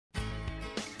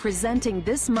presenting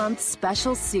this month's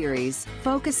special series,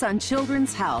 Focus on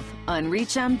Children's Health on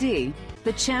ReachMD,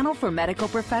 the channel for medical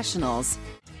professionals.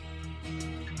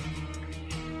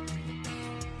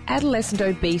 Adolescent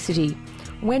obesity.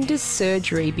 When does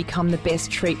surgery become the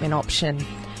best treatment option?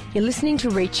 You're listening to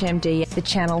ReachMD, the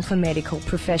channel for medical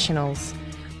professionals.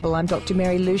 Well, I'm Dr.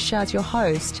 Mary Lushard, your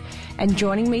host, and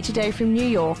joining me today from New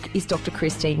York is Dr.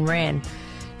 Christine Wren.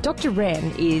 Dr.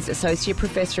 Wren is Associate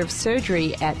Professor of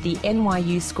Surgery at the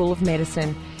NYU School of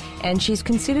Medicine, and she's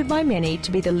considered by many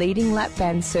to be the leading lap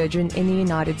band surgeon in the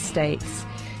United States.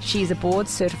 She is a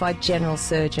board-certified general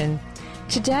surgeon.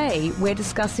 Today, we're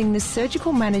discussing the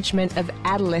surgical management of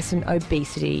adolescent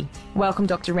obesity. Welcome,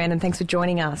 Dr. Wren, and thanks for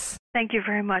joining us. Thank you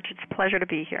very much. It's a pleasure to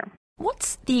be here.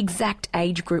 What's the exact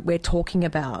age group we're talking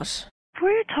about?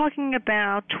 We're talking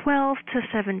about 12 to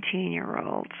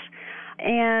 17-year-olds,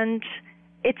 and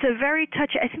it's a very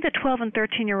touchy, I think the 12 and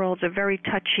 13-year-olds are a very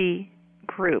touchy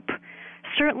group.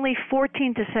 Certainly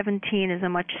 14 to 17 is a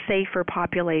much safer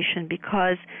population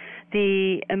because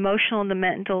the emotional and the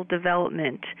mental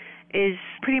development is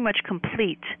pretty much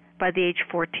complete by the age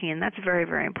 14. That's very,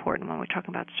 very important when we're talking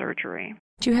about surgery.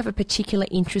 Do you have a particular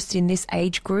interest in this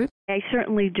age group? I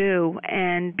certainly do,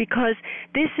 and because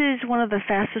this is one of the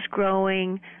fastest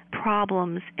growing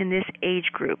problems in this age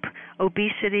group,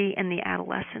 obesity in the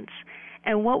adolescents.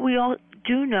 And what we all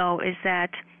do know is that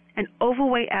an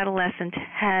overweight adolescent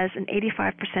has an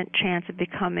 85% chance of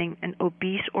becoming an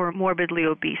obese or morbidly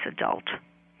obese adult.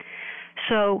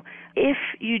 So if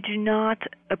you do not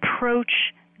approach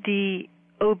the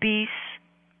obese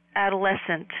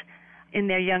adolescent in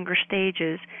their younger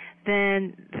stages,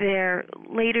 then their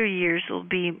later years will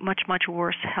be much, much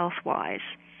worse health-wise.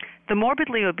 The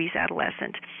morbidly obese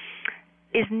adolescent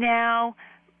is now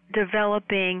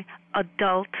developing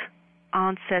adult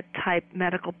onset type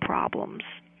medical problems.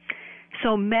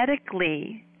 So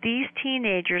medically, these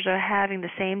teenagers are having the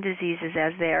same diseases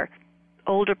as their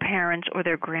older parents or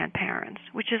their grandparents,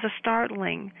 which is a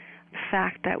startling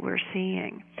fact that we're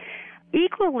seeing.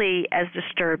 Equally as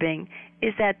disturbing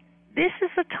is that this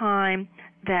is a time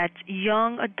that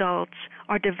young adults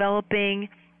are developing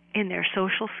in their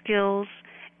social skills,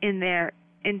 in their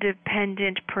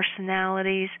independent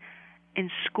personalities,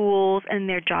 in schools, and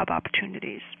their job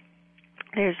opportunities.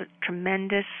 There's a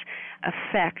tremendous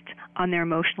effect on their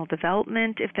emotional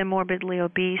development if they're morbidly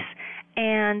obese,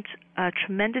 and a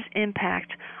tremendous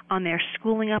impact on their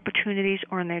schooling opportunities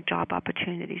or in their job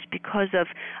opportunities because of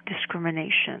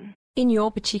discrimination. In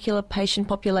your particular patient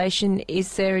population,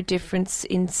 is there a difference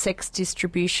in sex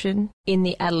distribution in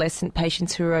the adolescent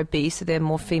patients who are obese? Are there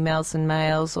more females than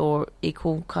males or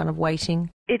equal kind of weighting?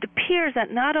 It appears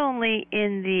that not only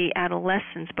in the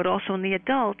adolescents but also in the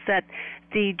adults that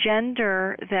the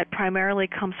gender that primarily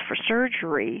comes for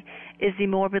surgery is the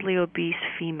morbidly obese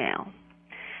female.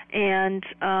 And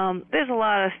there's a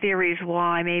lot of theories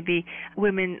why maybe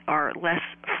women are less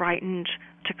frightened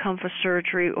to come for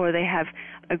surgery, or they have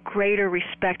a greater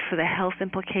respect for the health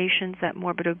implications that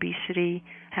morbid obesity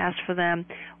has for them,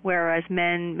 whereas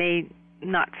men may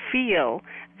not feel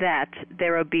that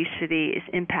their obesity is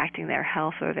impacting their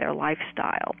health or their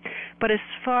lifestyle. But as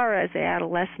far as the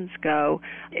adolescents go,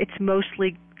 it's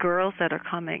mostly girls that are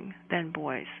coming than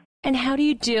boys. And how do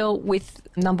you deal with,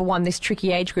 number one, this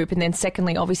tricky age group, and then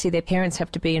secondly, obviously their parents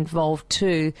have to be involved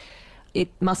too. It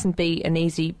mustn't be an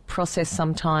easy process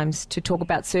sometimes to talk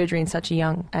about surgery in such a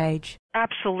young age.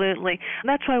 Absolutely.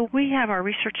 That's why we have our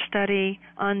research study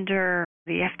under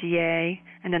the FDA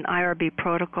and an IRB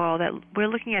protocol that we're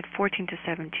looking at 14 to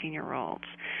 17-year-olds,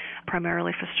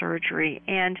 primarily for surgery.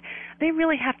 And they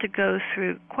really have to go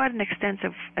through quite an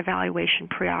extensive evaluation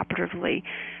preoperatively.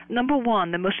 Number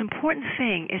one, the most important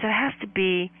thing is it has to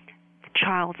be the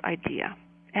child's idea.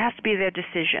 It has to be their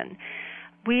decision.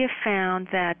 We have found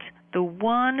that the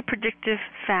one predictive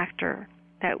factor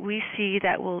that we see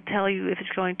that will tell you if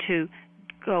it's going to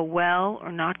go well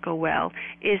or not go well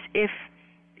is if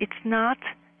it's not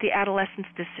the adolescent's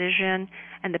decision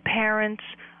and the parents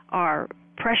are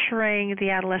pressuring the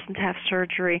adolescent to have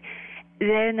surgery,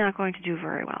 they're not going to do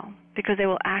very well because they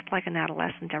will act like an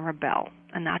adolescent and rebel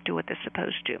and not do what they're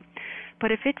supposed to.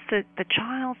 But if it's the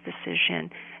child's decision,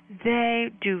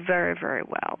 they do very, very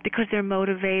well because they're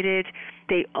motivated,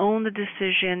 they own the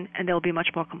decision, and they'll be much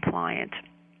more compliant.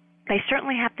 They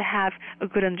certainly have to have a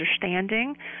good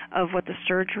understanding of what the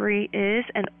surgery is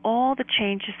and all the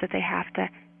changes that they have to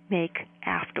make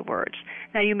afterwards.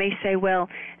 Now you may say, well,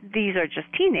 these are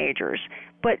just teenagers,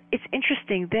 but it's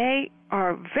interesting. They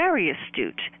are very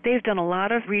astute. They've done a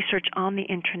lot of research on the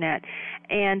internet,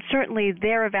 and certainly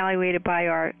they're evaluated by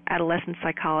our adolescent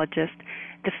psychologist.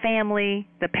 The family,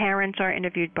 the parents are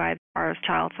interviewed by our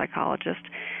child psychologist,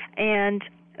 and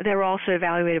they're also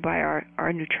evaluated by our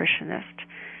nutritionist.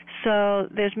 So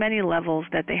there's many levels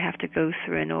that they have to go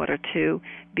through in order to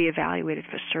be evaluated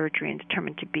for surgery and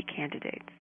determined to be candidates.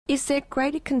 Is there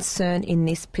greater concern in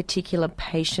this particular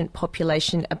patient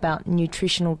population about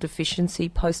nutritional deficiency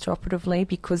post-operatively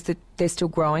because they're still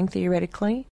growing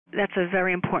theoretically? That's a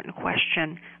very important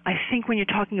question. I think when you're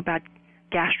talking about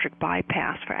gastric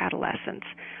bypass for adolescents,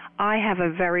 I have a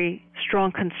very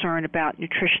strong concern about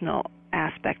nutritional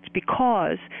aspects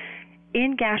because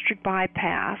in gastric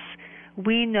bypass,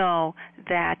 we know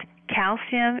that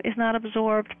calcium is not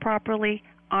absorbed properly,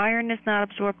 iron is not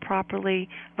absorbed properly,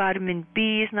 vitamin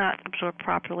B is not absorbed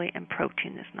properly, and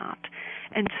protein is not.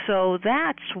 And so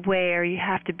that's where you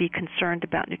have to be concerned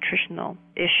about nutritional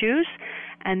issues,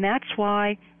 and that's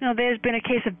why there's been a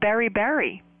case of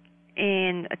beriberi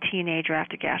in a teenager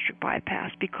after gastric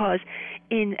bypass, because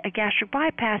in a gastric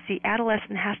bypass, the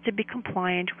adolescent has to be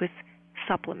compliant with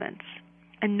supplements.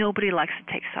 And nobody likes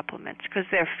to take supplements because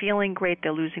they're feeling great,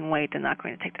 they're losing weight, they're not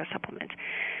going to take their supplements.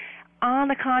 On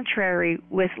the contrary,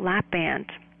 with lap band,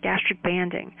 gastric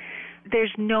banding,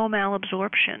 there's no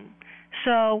malabsorption.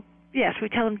 So, yes, we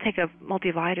tell them to take a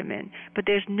multivitamin, but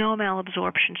there's no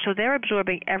malabsorption. So they're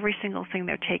absorbing every single thing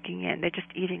they're taking in. They're just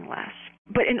eating less.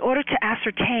 But in order to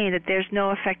ascertain that there's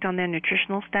no effect on their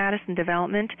nutritional status and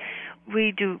development,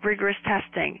 we do rigorous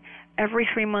testing every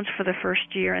 3 months for the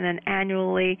first year, and then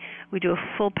annually we do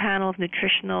a full panel of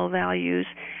nutritional values.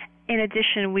 In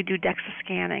addition, we do DEXA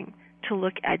scanning to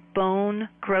look at bone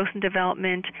growth and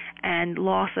development and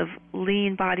loss of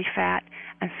lean body fat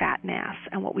and fat mass.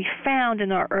 And what we found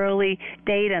in our early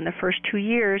data in the first 2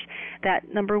 years,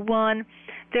 that number one,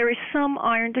 there is some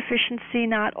iron deficiency,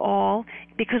 not all,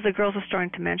 because the girls are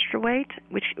starting to menstruate,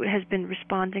 which has been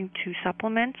responding to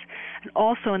supplements. And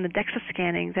also in the DEXA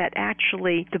scanning, that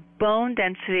actually the bone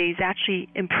density is actually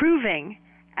improving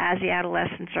as the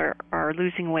adolescents are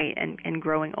losing weight and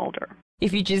growing older.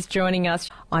 If you're just joining us,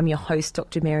 I'm your host,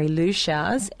 Dr. Mary Lou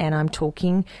Shahs, and I'm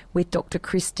talking with Dr.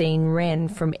 Christine Wren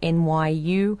from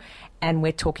NYU, and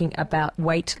we're talking about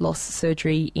weight loss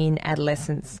surgery in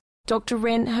adolescents. Dr.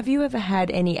 Wren, have you ever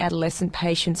had any adolescent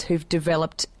patients who've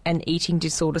developed an eating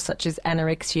disorder such as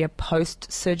anorexia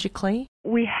post-surgically?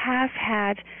 We have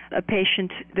had a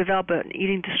patient develop an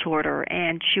eating disorder,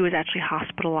 and she was actually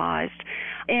hospitalized.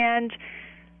 And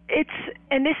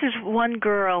this is one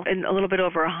girl in a little bit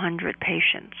over 100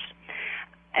 patients.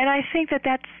 And I think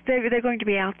they're going to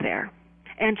be out there.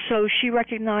 And so she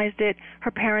recognized it.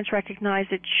 Her parents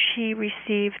recognized it. She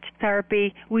received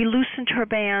therapy. We loosened her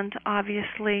band,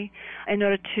 obviously, in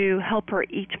order to help her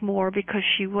eat more because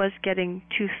she was getting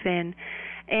too thin.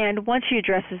 And once she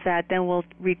addresses that, then we'll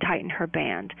retighten her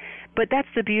band. But that's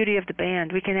the beauty of the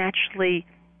band. We can actually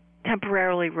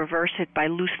temporarily reverse it by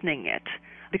loosening it,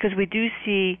 because we do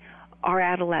see our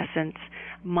adolescents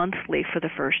monthly for the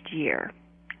first year.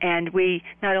 And we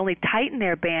not only tighten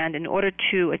their band in order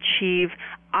to achieve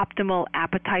optimal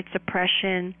appetite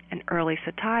suppression and early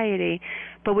satiety,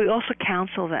 but we also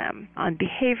counsel them on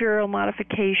behavioral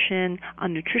modification,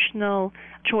 on nutritional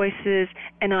choices,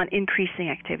 and on increasing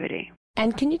activity.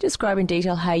 And can you describe in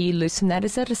detail how you loosen that?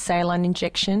 Is that a saline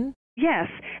injection? Yes,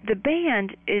 the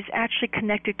band is actually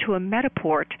connected to a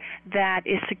Metaport that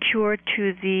is secured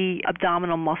to the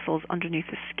abdominal muscles underneath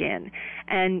the skin.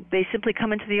 And they simply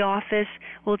come into the office,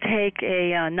 we'll take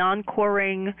a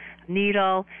non-coring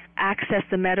needle, access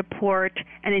the Metaport,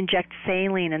 and inject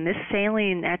saline. And this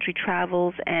saline actually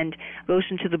travels and goes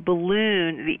into the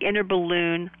balloon, the inner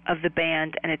balloon of the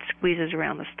band, and it squeezes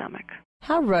around the stomach.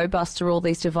 How robust are all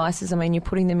these devices? I mean, you're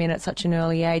putting them in at such an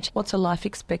early age. What's a life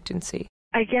expectancy?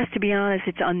 I guess, to be honest,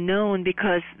 it's unknown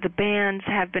because the bands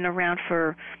have been around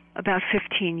for about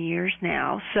 15 years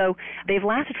now. So they've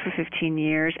lasted for 15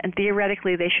 years, and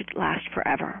theoretically they should last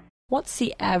forever. What's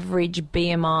the average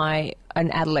BMI an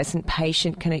adolescent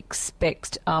patient can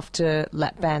expect after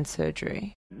lap band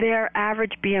surgery? Their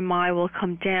average BMI will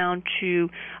come down to,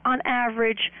 on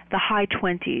average, the high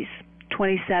 20s,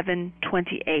 27,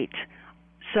 28.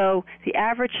 So the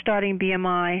average starting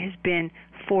BMI has been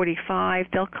 45.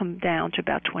 They'll come down to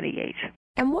about 28.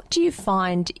 And what do you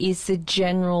find is the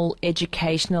general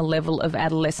educational level of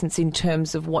adolescents in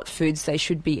terms of what foods they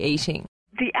should be eating?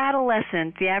 The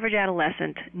average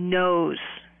adolescent knows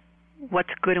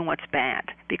what's good and what's bad,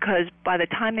 because by the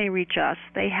time they reach us,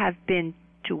 they have been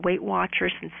to Weight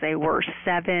Watchers since they were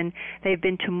 7. They've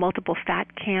been to multiple fat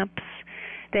camps.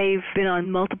 They've been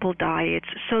on multiple diets,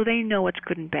 so they know what's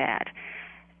good and bad.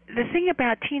 The thing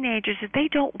about teenagers is they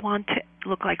don't want to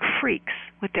look like freaks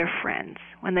with their friends.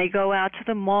 When they go out to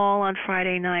the mall on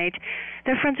Friday night,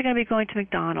 their friends are going to be going to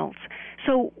McDonald's.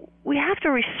 So we have to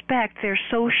respect their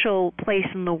social place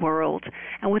in the world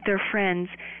and with their friends.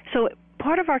 So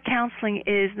part of our counseling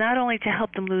is not only to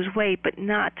help them lose weight, but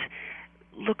not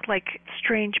look like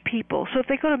strange people. So if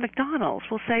they go to McDonald's,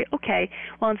 we'll say, okay,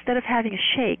 well, instead of having a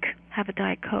shake, have a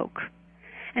Diet Coke.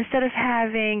 Instead of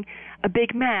having a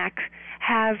Big Mac,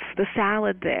 have the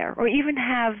salad there, or even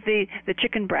have the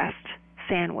chicken breast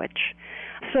sandwich.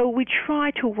 So we try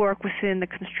to work within the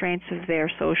constraints of their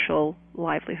social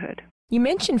livelihood. You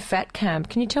mentioned Fat Camp.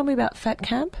 Can you tell me about Fat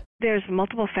Camp? There's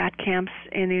multiple fat camps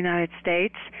in the United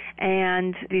States,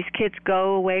 and these kids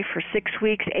go away for 6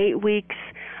 weeks, 8 weeks,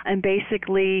 and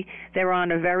basically they're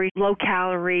on a very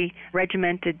low-calorie,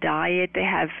 regimented diet. They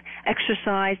have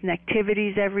exercise and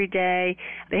activities every day.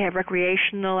 They have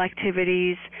recreational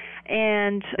activities,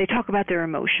 and they talk about their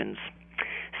emotions.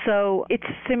 So it's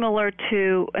similar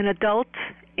to an adult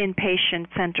inpatient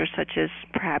center such as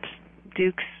perhaps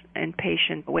Duke's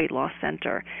Inpatient Weight Loss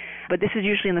Center. But this is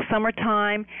usually in the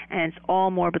summertime, and it's all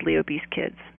morbidly obese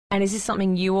kids. And is this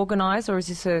something you organise, or is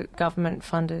this a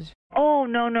government-funded? Oh,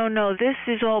 no. This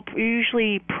is all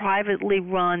usually privately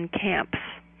run camps,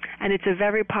 and it's a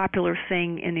very popular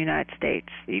thing in the United States.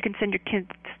 You can send your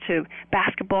kids to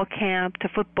basketball camp, to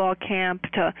football camp,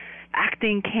 to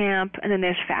acting camp, and then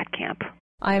there's fat camp.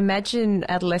 I imagine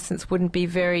adolescents wouldn't be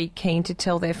very keen to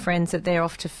tell their friends that they're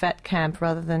off to fat camp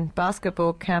rather than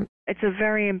basketball camp. It's a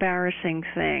very embarrassing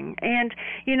thing. And,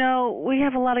 we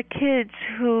have a lot of kids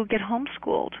who get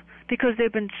homeschooled because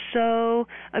they've been so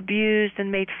abused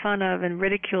and made fun of and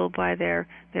ridiculed by their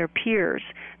peers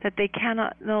that they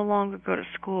cannot no longer go to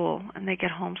school, and they get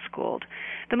homeschooled.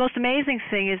 The most amazing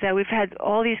thing is that we've had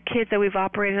all these kids that we've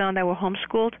operated on that were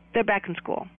homeschooled, they're back in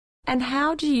school. And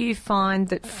how do you find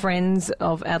that friends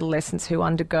of adolescents who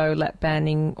undergo lap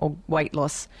banding or weight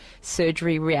loss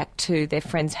surgery react to their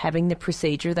friends having the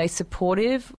procedure? Are they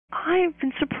supportive? I've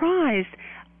been surprised.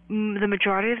 The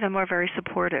majority of them are very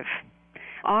supportive.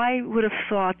 I would have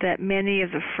thought that many of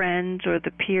the friends or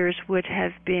the peers would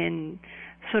have been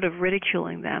sort of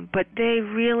ridiculing them, but they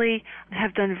really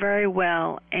have done very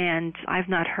well, and I've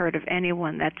not heard of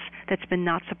anyone that's been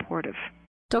not supportive.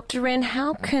 Dr. Wren,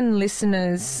 how can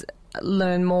listeners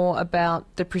learn more about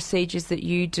the procedures that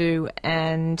you do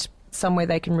and somewhere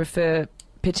they can refer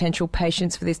potential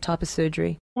patients for this type of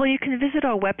surgery? Well, you can visit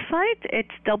our website.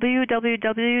 It's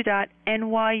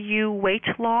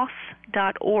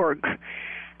www.nyuweightloss.org.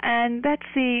 And that's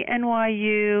the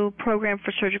NYU Program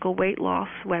for Surgical Weight Loss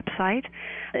website.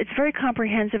 It's very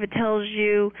comprehensive. It tells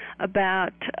you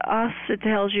about us. It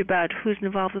tells you about who's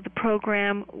involved with the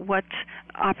program, what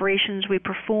operations we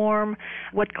perform,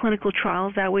 what clinical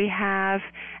trials that we have,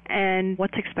 and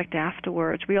what to expect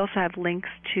afterwards. We also have links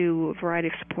to a variety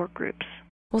of support groups.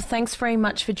 Well, thanks very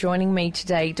much for joining me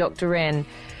today, Dr. Wren.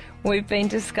 We've been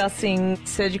discussing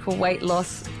surgical weight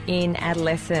loss in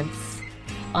adolescents.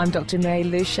 I'm Dr. Mary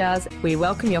Lushars. We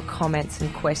welcome your comments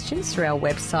and questions through our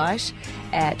website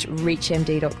at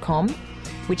reachmd.com,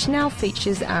 which now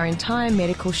features our entire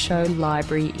medical show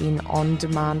library in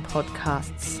on-demand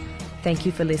podcasts. Thank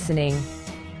you for listening.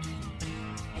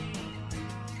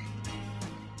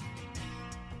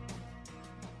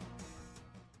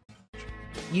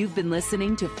 You've been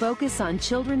listening to Focus on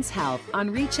Children's Health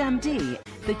on ReachMD,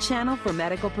 the channel for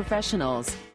medical professionals.